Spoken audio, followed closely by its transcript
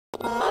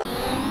So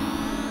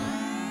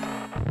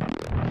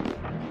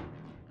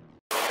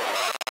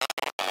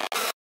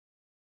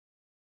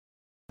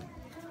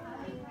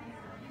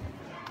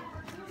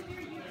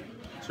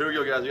here we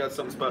go, guys. We got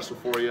something special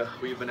for you.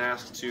 We've been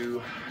asked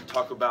to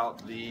talk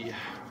about the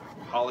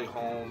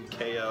Holm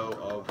KO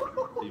of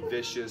the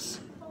vicious,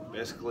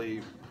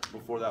 basically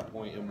before that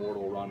point,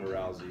 immortal Ronda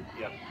Rousey.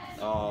 Yep.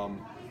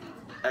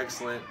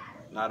 Excellent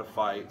night of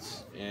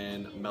fights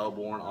in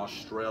Melbourne,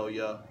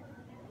 Australia,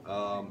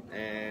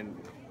 and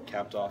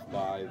capped off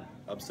by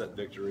upset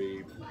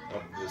victory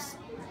of this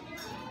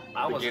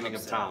beginning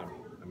of time.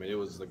 I mean, it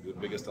was like the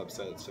biggest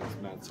upset since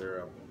Matt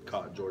Serra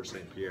caught George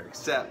St. Pierre,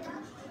 except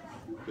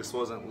this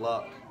wasn't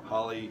luck.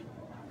 Holly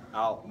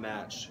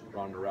outmatched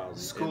Ronda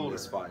Rousey in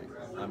this fight.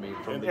 I mean,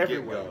 from the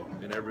get-go,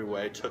 in every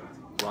way, took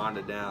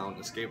Ronda down,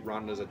 escaped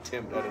Ronda's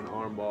attempt at an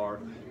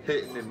armbar,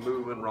 hitting and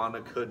moving. Ronda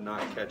could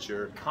not catch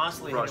her,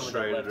 constantly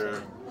frustrated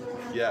her.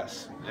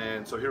 Yes,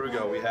 and so here we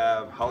go. We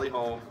have Holly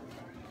Holm,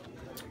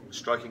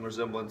 striking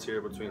resemblance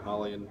here between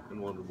Holly and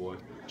Wonder Boy.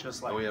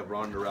 Just like. And we have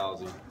Ronda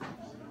Rousey.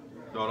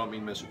 No, I don't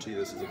mean Mr. T.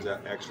 This is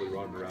actually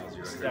Ronda Rousey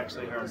right here.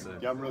 Actually her.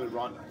 Yeah, I'm really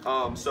Ronda.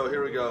 So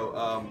here we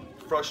go.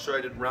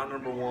 Frustrated, round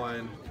number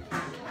one.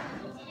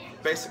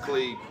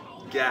 Basically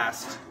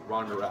gassed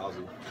Ronda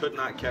Rousey. Could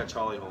not catch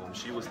Holly Holm.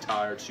 She was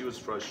tired. She was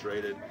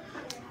frustrated.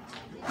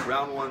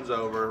 Round one's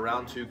over.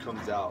 Round two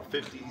comes out.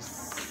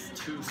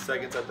 52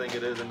 seconds, I think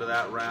it is, into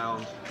that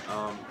round.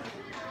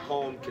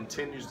 Holm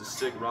continues to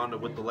stick Ronda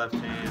with the left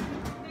hand.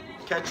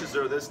 Catches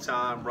her this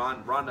time.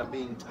 Ronda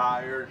being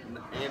tired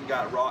and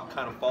got rocked,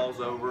 kind of falls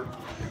over,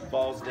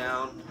 falls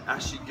down.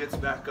 As she gets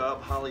back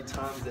up, Holly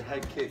times the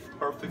head kick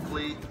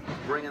perfectly,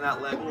 bringing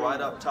that leg right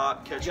up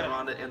top, catching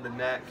Ronda in the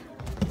neck.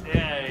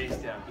 Yeah, he's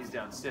down. He's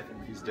down.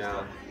 Stiffened. He's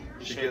down.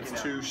 She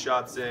gets 2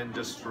 shots in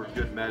just for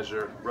good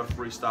measure.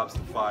 Referee stops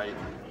the fight,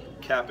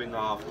 capping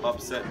off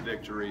upset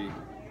victory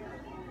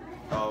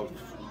of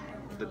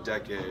the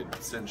decade,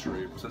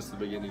 century, since the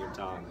beginning of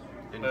time.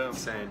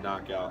 Insane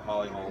knockout.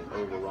 Holly Holm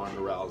over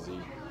Ronda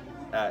Rousey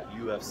at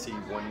UFC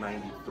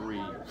 193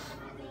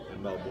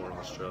 in Melbourne,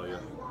 Australia.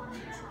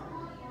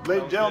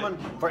 Ladies and gentlemen,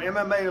 for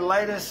MMA the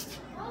latest,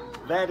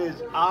 that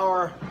is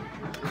our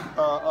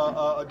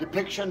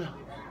depiction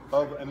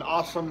of an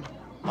awesome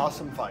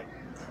fight.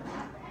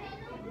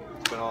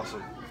 It's been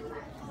awesome.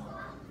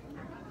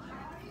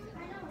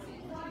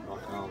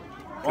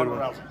 Ronda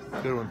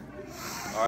Rousey. Good one.